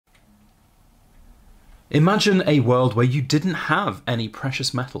Imagine a world where you didn't have any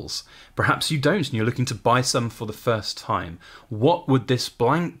precious metals. Perhaps you don't and you're looking to buy some for the first time. What would this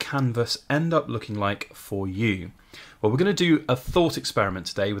blank canvas end up looking like for you? Well, we're going to do a thought experiment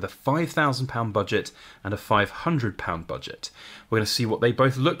today with a £5,000 budget and a £500 budget. We're going to see what they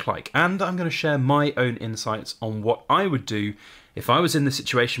both look like, and I'm going to share my own insights on what I would do if I was in this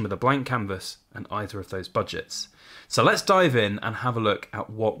situation with a blank canvas and either of those budgets. So let's dive in and have a look at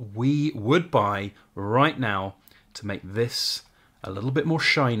what we would buy right now to make this a little bit more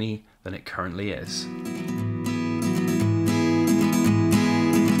shiny than it currently is.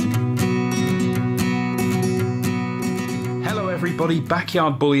 Hello everybody,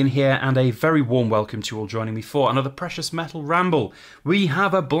 Backyard Bullion here, and a very warm welcome to you all joining me for another Precious Metal Ramble. We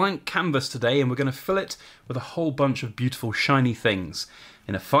have a blank canvas today and we're going to fill it with a whole bunch of beautiful shiny things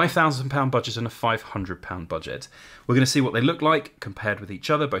in a £5,000 budget and a £500 budget. We're going to see what they look like compared with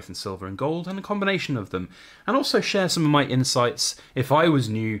each other, both in silver and gold, and a combination of them, and also share some of my insights if I was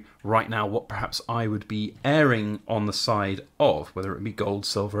new right now, what perhaps I would be erring on the side of, whether it be gold,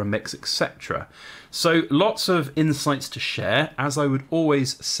 silver, a mix, etc. So lots of insights to share. As I would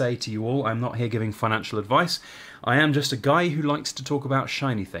always say to you all, I'm not here giving financial advice. I am just a guy who likes to talk about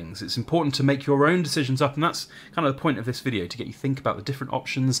shiny things. It's important to make your own decisions up, and that's kind of the point of this video, to get you think about the different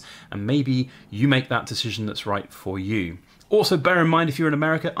options and maybe you make that decision that's right for you. Also, bear in mind, if you're in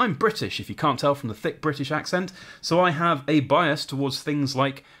America, I'm British, if you can't tell from the thick British accent, so I have a bias towards things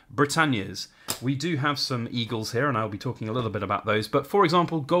like Britannias. We do have some eagles here, and I'll be talking a little bit about those, but for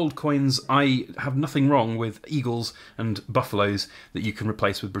example, gold coins, I have nothing wrong with eagles and buffaloes that you can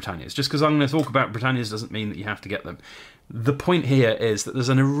replace with Britannias. Just because I'm going to talk about Britannias doesn't mean that you have to get them. The point here is that there's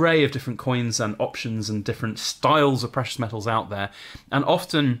an array of different coins and options and different styles of precious metals out there, and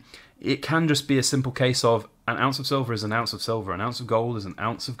often it can just be a simple case of an ounce of silver is an ounce of silver, an ounce of gold is an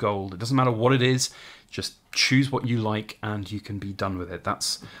ounce of gold. It doesn't matter what it is, just choose what you like and you can be done with it.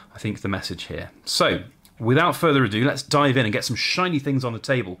 That's, I think, the message here. So, without further ado, let's dive in and get some shiny things on the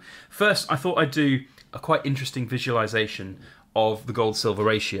table. First, I thought I'd do a quite interesting visualization of the gold-silver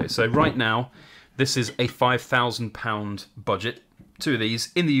ratio. So right now, this is a £5,000 budget. Two of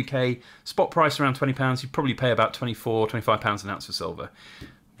these in the UK, spot price around £20. You'd probably pay about £24–25 an ounce for silver,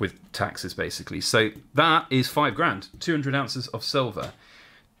 with taxes basically. So that is 5 grand, 200 ounces of silver.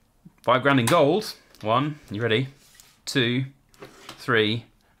 5 grand in gold. 1, you ready? 2, 3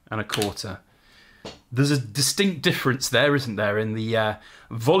 and a quarter. There's a distinct difference there, isn't there, in the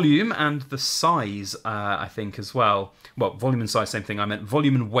volume and the size, I think, as well. Well, volume and size, same thing. I meant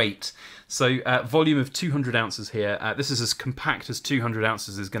volume and weight. So volume of 200 ounces here. This is as compact as 200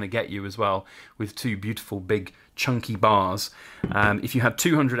 ounces is going to get you as well, with two beautiful big chunky bars. If you had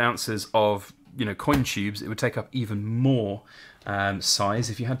 200 ounces of coin tubes, it would take up even more size.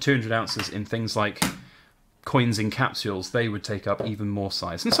 If you had 200 ounces in things like coins in capsules, they would take up even more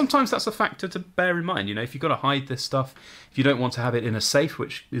size. And sometimes that's a factor to bear in mind. If you've got to hide this stuff, if you don't want to have it in a safe,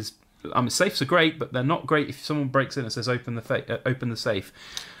 which is, safes are great, but they're not great if someone breaks in and says open the safe.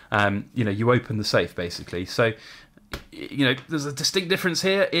 You open the safe basically. So there's a distinct difference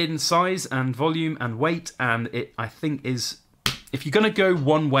here in size and volume and weight, and it, I think, is, if you're going to go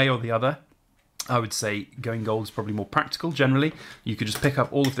one way or the other, I would say going gold is probably more practical generally. You could just pick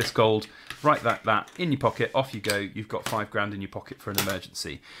up all of this gold, write that in your pocket, off you go, you've got 5 grand in your pocket for an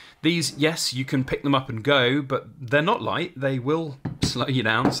emergency. These, yes, you can pick them up and go, but they're not light. They will slow you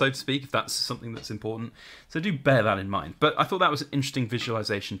down, so to speak, if that's something that's important. So do bear that in mind. But I thought that was an interesting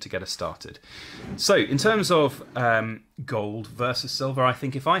visualization to get us started. So in terms of gold versus silver, I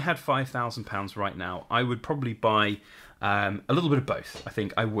think if I had £5,000 right now, I would probably buy a little bit of both.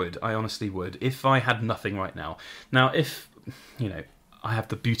 I honestly would, if I had nothing right now. Now, if, I have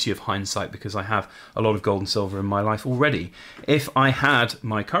the beauty of hindsight because I have a lot of gold and silver in my life already. If I had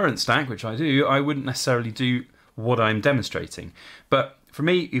my current stack, which I do, I wouldn't necessarily do what I'm demonstrating. But for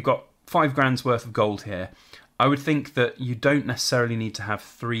me, you've got 5 grand's worth of gold here. I would think that you don't necessarily need to have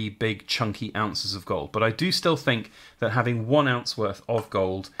 3 big chunky ounces of gold, but I do still think that having 1 ounce worth of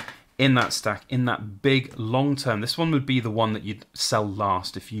gold in that stack, in that big long term, this one would be the one that you'd sell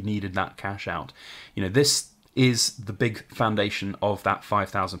last if you needed that cash out. This is the big foundation of that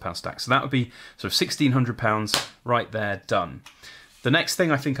 £5,000 stack. So that would be sort of £1,600 right there, done. The next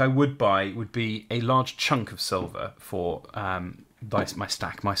thing I think I would buy would be a large chunk of silver for my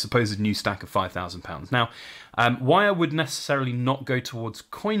stack, my supposed new stack of £5,000. Now, why I would necessarily not go towards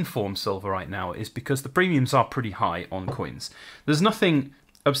coin form silver right now is because the premiums are pretty high on coins. There's nothing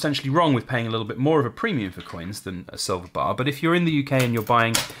substantially wrong with paying a little bit more of a premium for coins than a silver bar, but if you're in the UK and you're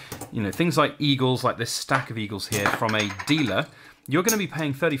buying, things like eagles, like this stack of eagles here from a dealer, you're going to be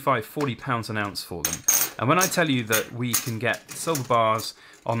paying £35–40 an ounce for them. And when I tell you that we can get silver bars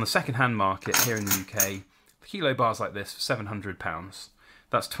on the second-hand market here in the UK, kilo bars like this for £700,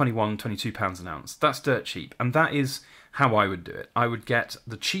 that's £21, £22 an ounce. That's dirt cheap, and that is how I would do it. I would get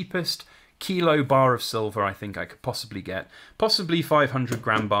the cheapest kilo bar of silver I think I could possibly get, possibly 500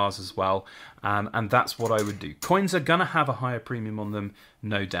 gram bars as well, and that's what I would do. Coins are gonna have a higher premium on them,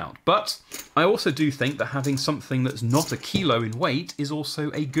 no doubt, but I also do think that having something that's not a kilo in weight is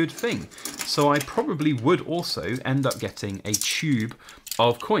also a good thing. So I probably would also end up getting a tube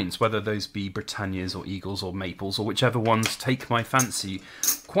of coins, whether those be Britannias or Eagles or Maples or whichever ones take my fancy.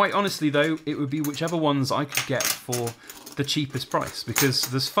 Quite honestly though, it would be whichever ones I could get for the cheapest price, because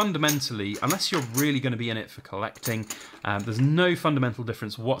there's fundamentally, unless you're really going to be in it for collecting, there's no fundamental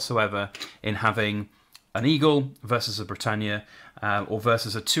difference whatsoever in having an Eagle versus a Britannia or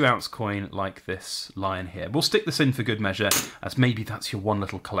versus a 2-ounce coin like this lion here. We'll stick this in for good measure, as maybe that's your one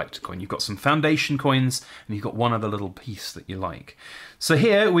little collector coin. You've got some foundation coins and you've got one other little piece that you like. So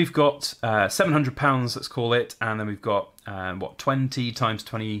here we've got £700, let's call it, and then we've got what, 20 times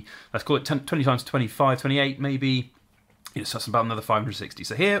 20, let's call it 20 times 25, 28 maybe. Yes, that's about another 560.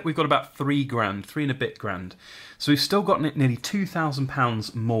 So here we've got about 3 grand, 3 and a bit grand. So we've still got nearly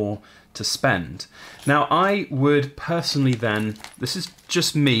 £2,000 more to spend. Now I would personally then, this is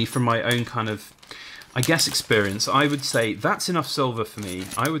just me from my own kind of, I guess, experience, I would say that's enough silver for me.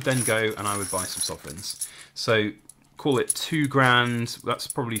 I would then go and I would buy some sovereigns. So call it 2 grand, that's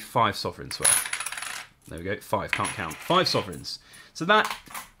probably 5 sovereigns worth. There we go, 5, can't count, 5 sovereigns. So that,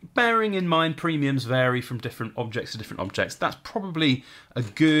 bearing in mind premiums vary from different objects to different objects, that's probably a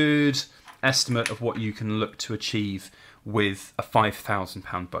good estimate of what you can look to achieve with a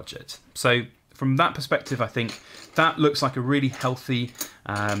 £5,000 budget. So from that perspective, I think that looks like a really healthy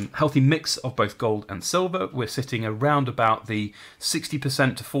mix of both gold and silver. We're sitting around about the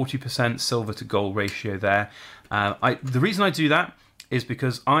 60% to 40% silver to gold ratio there. The reason I do that is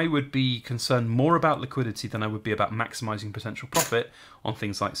because I would be concerned more about liquidity than I would be about maximising potential profit on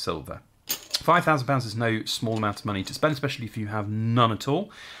things like silver. £5,000 is no small amount of money to spend, especially if you have none at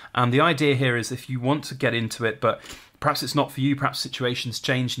all. And the idea here is if you want to get into it, but perhaps it's not for you, perhaps situations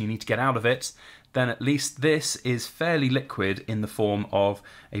change and you need to get out of it, then at least this is fairly liquid in the form of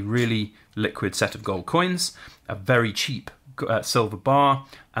a really liquid set of gold coins, a very cheap silver bar,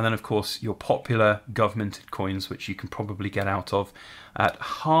 and then of course your popular governmented coins, which you can probably get out of at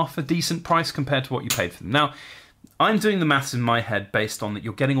half a decent price compared to what you paid for them. Now, I'm doing the maths in my head based on that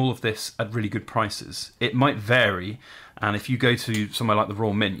you're getting all of this at really good prices. It might vary, and if you go to somewhere like the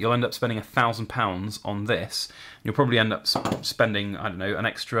Royal Mint, you'll end up spending £1,000 on this. You'll probably end up spending, I don't know, an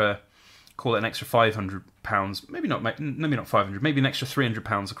extra, call it an extra £500, maybe not 500, maybe an extra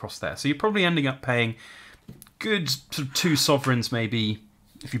 £300 across there. So you're probably ending up paying good sort of 2 sovereigns maybe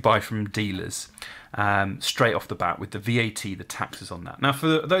if you buy from dealers straight off the bat with the VAT, the taxes on that. Now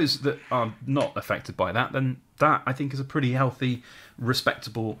for those that are not affected by that, then that I think is a pretty healthy,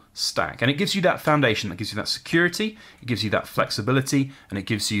 respectable stack. And it gives you that foundation, that gives you that security, it gives you that flexibility, and it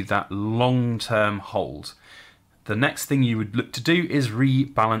gives you that long-term hold. The next thing you would look to do is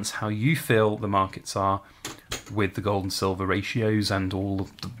rebalance how you feel the markets are with the gold and silver ratios and all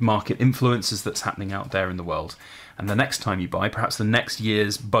of the market influences that's happening out there in the world. And the next time you buy, perhaps the next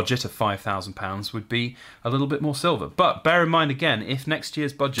year's budget of £5,000 would be a little bit more silver. But bear in mind again, if next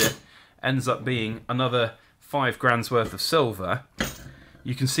year's budget ends up being another 5 grand's worth of silver,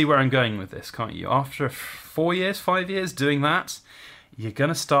 you can see where I'm going with this, can't you? After 4 years, 5 years doing that, you're going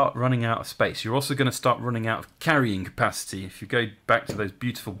to start running out of space. You're also going to start running out of carrying capacity. If you go back to those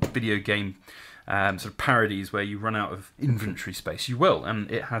beautiful video game sort of parodies where you run out of inventory space, you will,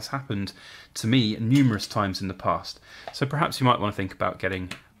 and it has happened to me numerous times in the past. So perhaps you might want to think about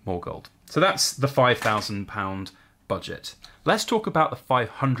getting more gold. So that's the £5,000 budget. Let's talk about the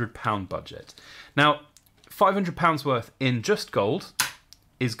 £500 budget. Now, £500 worth in just gold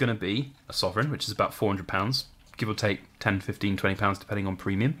is going to be a sovereign, which is about £400, give or take 10, 15, £20 depending on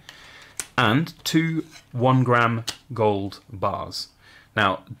premium, and 2 1-gram gold bars.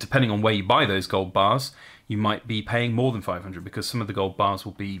 Now, depending on where you buy those gold bars, you might be paying more than 500 because some of the gold bars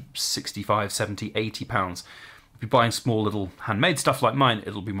will be 65, 70, 80 pounds. If you're buying small little handmade stuff like mine,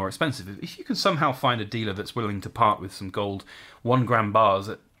 it'll be more expensive. If you can somehow find a dealer that's willing to part with some gold 1-gram bars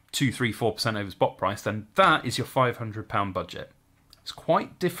at 2, 3, 4% over spot price, then that is your £500 budget. It's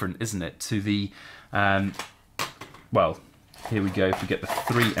quite different, isn't it, to the, well, here we go, if we get the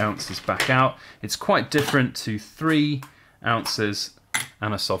 3 ounces back out, it's quite different to 3 ounces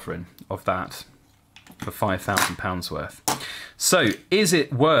and a sovereign of that for £5,000 worth. So is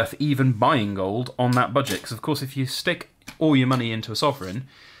it worth even buying gold on that budget? Because of course if you stick all your money into a sovereign,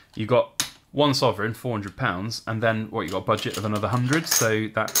 you've got one sovereign, £400, and then what, you got a budget of another 100, so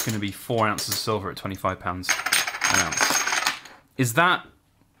that's going to be 4 ounces of silver at £25 an ounce. Is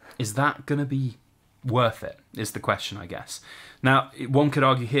that going to be worth it, is the question, I guess. Now, one could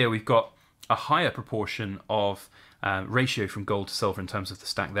argue here we've got a higher proportion of ratio from gold to silver in terms of the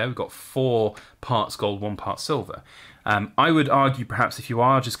stack there. We've got 4 parts gold, 1 part silver. I would argue perhaps if you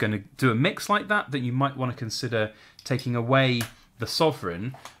are just going to do a mix like that, that you might want to consider taking away the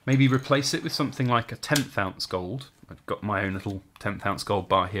sovereign, maybe replace it with something like a 10th ounce gold. I've got my own little 10th ounce gold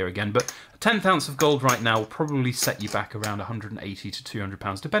bar here again, but a 10th ounce of gold right now will probably set you back around 180 to 200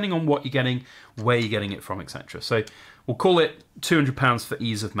 pounds, depending on what you're getting, where you're getting it from, etc. So we'll call it 200 pounds for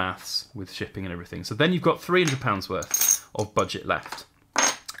ease of maths with shipping and everything. So then you've got 300 pounds worth of budget left,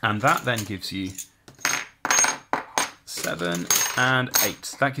 and that then gives you 7 and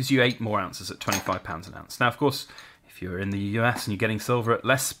 8. That gives you 8 more ounces at £25 an ounce. Now, of course, if you're in the US and you're getting silver at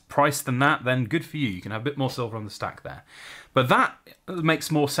less price than that, then good for you. You can have a bit more silver on the stack there. But that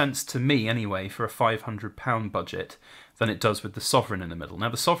makes more sense to me anyway for a £500 budget than it does with the sovereign in the middle. Now,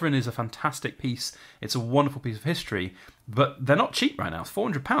 the sovereign is a fantastic piece. It's a wonderful piece of history, but they're not cheap right now.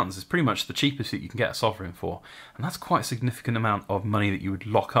 £400 is pretty much the cheapest that you can get a sovereign for. And that's quite a significant amount of money that you would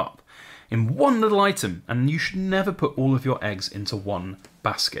lock up in one little item, and you should never put all of your eggs into one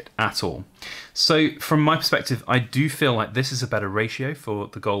basket at all. So from my perspective, I do feel like this is a better ratio for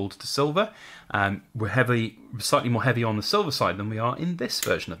the gold to silver. We're slightly more heavy on the silver side than we are in this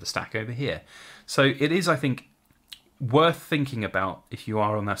version of the stack over here. So it is, I think, worth thinking about if you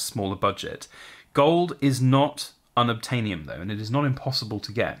are on that smaller budget. Gold is not unobtainium though, and it is not impossible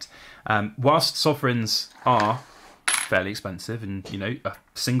to get. Whilst sovereigns are fairly expensive, and you know, a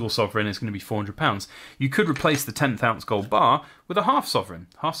single sovereign is going to be £400, you could replace the 10th ounce gold bar with a half sovereign.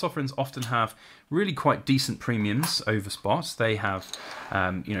 Half sovereigns often have really quite decent premiums over spot. They have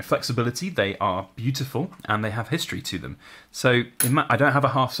you know, flexibility, they are beautiful, and they have history to them. So I don't have a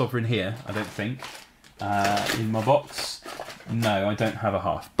half sovereign here, I don't think, in my box. No, I don't have a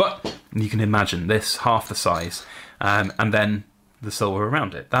half, but you can imagine this, half the size, and then the silver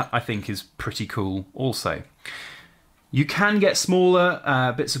around it. That I think is pretty cool also. You can get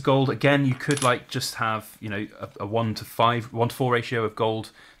smaller bits of gold. Again, you could like just have, you know, a 1 to 4 ratio of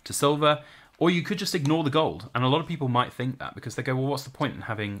gold to silver, or you could just ignore the gold. And a lot of people might think that because they go, well, what's the point in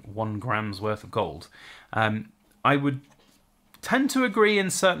having 1 gram's worth of gold? I would tend to agree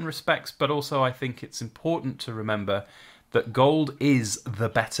in certain respects, but also I think it's important to remember that gold is the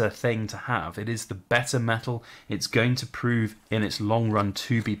better thing to have. It is the better metal. It's going to prove in its long run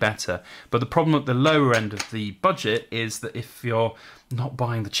to be better. But the problem at the lower end of the budget is that if you're not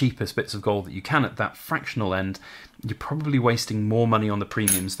buying the cheapest bits of gold that you can at that fractional end, you're probably wasting more money on the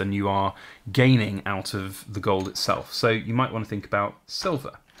premiums than you are gaining out of the gold itself. So you might want to think about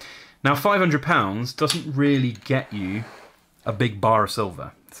silver. Now, £500 doesn't really get you a big bar of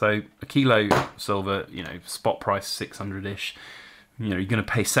silver. So a kilo silver, you know, spot price 600-ish. You know, you're going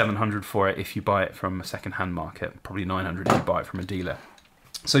to pay 700 for it if you buy it from a second-hand market. Probably 900 if you buy it from a dealer.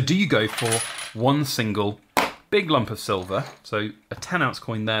 So do you go for one single big lump of silver? So a 10-ounce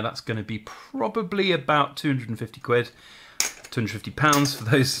coin there, that's going to be probably about 250 quid. 250 pounds for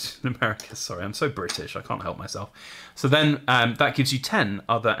those in America. Sorry, I'm so British, I can't help myself. So then that gives you 10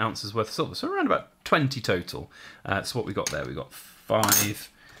 other ounces worth of silver. So around about 20 total. So what we got there, we got 5,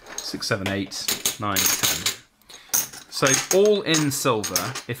 6, 7, 8, 9, 10. So all in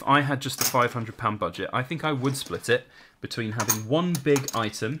silver, if I had just a £500 budget, I think I would split it between having one big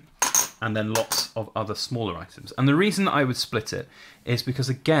item and then lots of other smaller items. And the reason I would split it is because,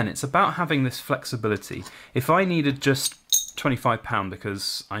 again, it's about having this flexibility. If I needed just £25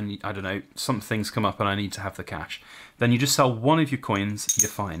 because I don't know, some things come up and I need to have the cash, then you just sell one of your coins, you're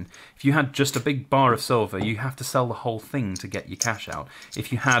fine. If you had just a big bar of silver, you have to sell the whole thing to get your cash out.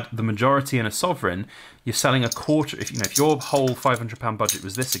 If you had the majority in a sovereign, you're selling a quarter. If your whole £500 budget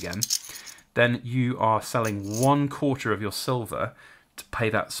was this again, then you are selling 1/4 of your silver to pay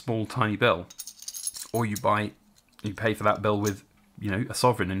that small tiny bill, or you pay for that bill with, you know, a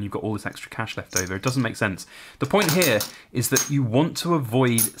sovereign, and you've got all this extra cash left over. It doesn't make sense. The point here is that you want to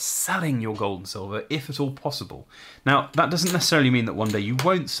avoid selling your gold and silver if at all possible. Now, that doesn't necessarily mean that one day you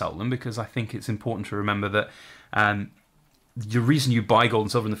won't sell them, because I think it's important to remember that the reason you buy gold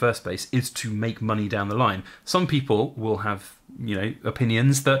and silver in the first place is to make money down the line. Some people will have, you know,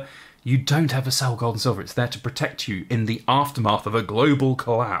 opinions that you don't ever sell gold and silver. It's there to protect you in the aftermath of a global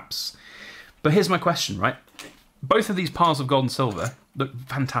collapse. But here's my question, right? Both of these piles of gold and silver look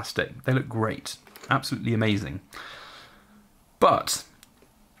fantastic. They look great. Absolutely amazing. But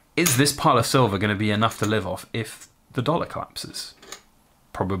is this pile of silver going to be enough to live off if the dollar collapses?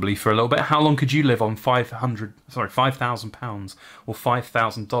 Probably for a little bit. How long could you live on £5,000 or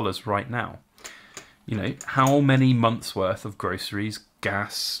 $5,000 right now? You know, how many months worth of groceries,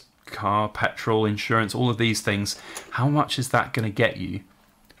 gas, car, petrol, insurance, all of these things, how much is that going to get you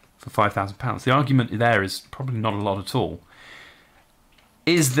for £5,000? The argument there is probably not a lot at all.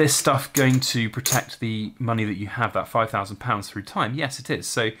 Is this stuff going to protect the money that you have, that £5,000 through time? Yes, it is.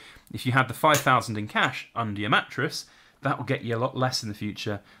 So if you had the £5,000 in cash under your mattress, that will get you a lot less in the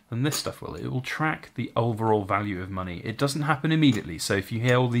future than this stuff will. It will track the overall value of money. It doesn't happen immediately. So if you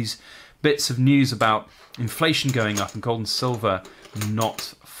hear all these bits of news about inflation going up and gold and silver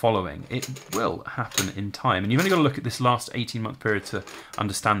not following, it will happen in time. And you've only got to look at this last 18-month period to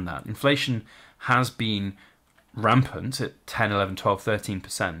understand that. Inflation has been rampant at 10, 11, 12,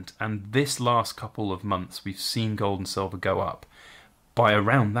 13%. And this last couple of months, we've seen gold and silver go up by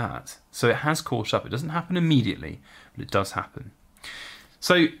around that. So it has caught up. It doesn't happen immediately, but it does happen.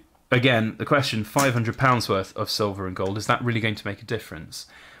 So again, the question, £500 worth of silver and gold, is that really going to make a difference?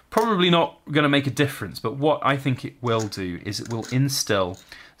 Probably not going to make a difference, but what I think it will do is it will instill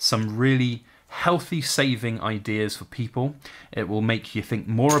some really healthy saving ideas for people. It will make you think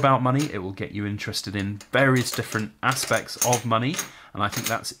more about money. It will get you interested in various different aspects of money, and I think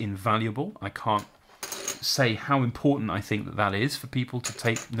that's invaluable. I can't say how important I think that is for people to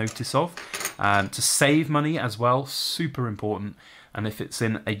take notice of. To save money as well, super important. And if it's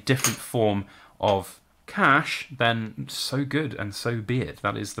in a different form of cash, then so good and so be it.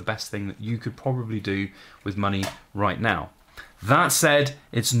 That is the best thing that you could probably do with money right now. That said,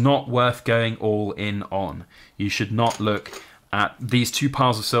 it's not worth going all in on. You should not look at these two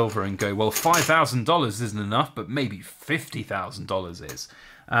piles of silver and go, well, $5,000 isn't enough, but maybe $50,000 is.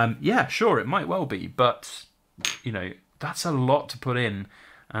 Yeah, sure, it might well be, but, you know, that's a lot to put in.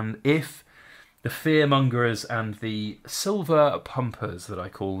 And if the fearmongers and the silver pumpers, that I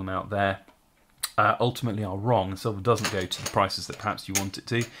call them out there, ultimately are wrong, and silver doesn't go to the prices that perhaps you want it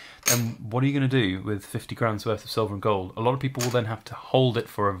to, then what are you going to do with 50 grand's worth of silver and gold? A lot of people will then have to hold it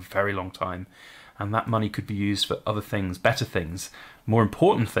for a very long time, and that money could be used for other things, better things, more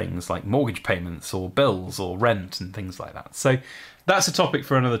important things like mortgage payments or bills or rent and things like that. So that's a topic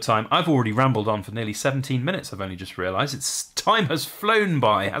for another time. I've already rambled on for nearly 17 minutes, I've only just realised. Time has flown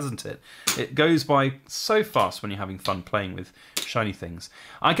by, hasn't it? It goes by so fast when you're having fun playing with shiny things.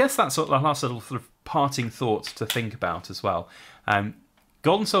 I guess that's sort of the last little sort of parting thoughts to think about as well.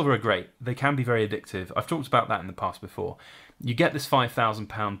 Gold and silver are great. They can be very addictive. I've talked about that in the past before. You get this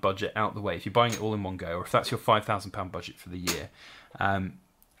 £5,000 budget out the way if you're buying it all in one go, or if that's your £5,000 budget for the year.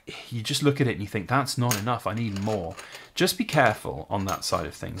 You just look at it and you think, that's not enough, I need more. Just be careful on that side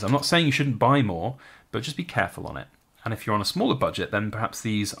of things. I'm not saying you shouldn't buy more, but just be careful on it. And if you're on a smaller budget, then perhaps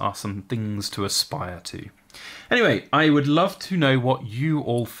these are some things to aspire to. Anyway, I would love to know what you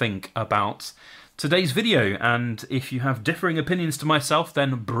all think about today's video, and if you have differing opinions to myself,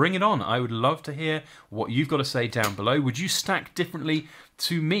 then bring it on. I would love to hear what you've got to say down below. Would you stack differently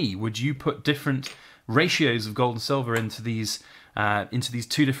to me? Would you put different ratios of gold and silver into these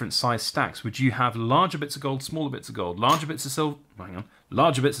two different size stacks? Would you have larger bits of gold, smaller bits of gold, larger bits of silver,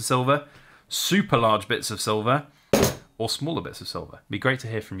 larger bits of silver, super large bits of silver, or smaller bits of silver? It'd be great to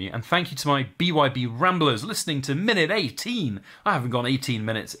hear from you. And thank you to my BYB Ramblers listening to minute 18. I haven't gone 18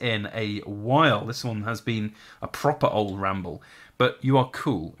 minutes in a while. This one has been a proper old ramble. But you are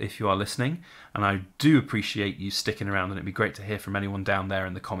cool if you are listening, and I do appreciate you sticking around, and it'd be great to hear from anyone down there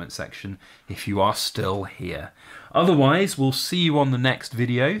in the comment section if you are still here. Otherwise, we'll see you on the next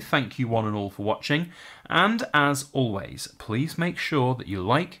video. Thank you one and all for watching, and as always, please make sure that you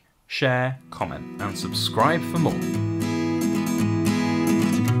like, share, comment, and subscribe for more.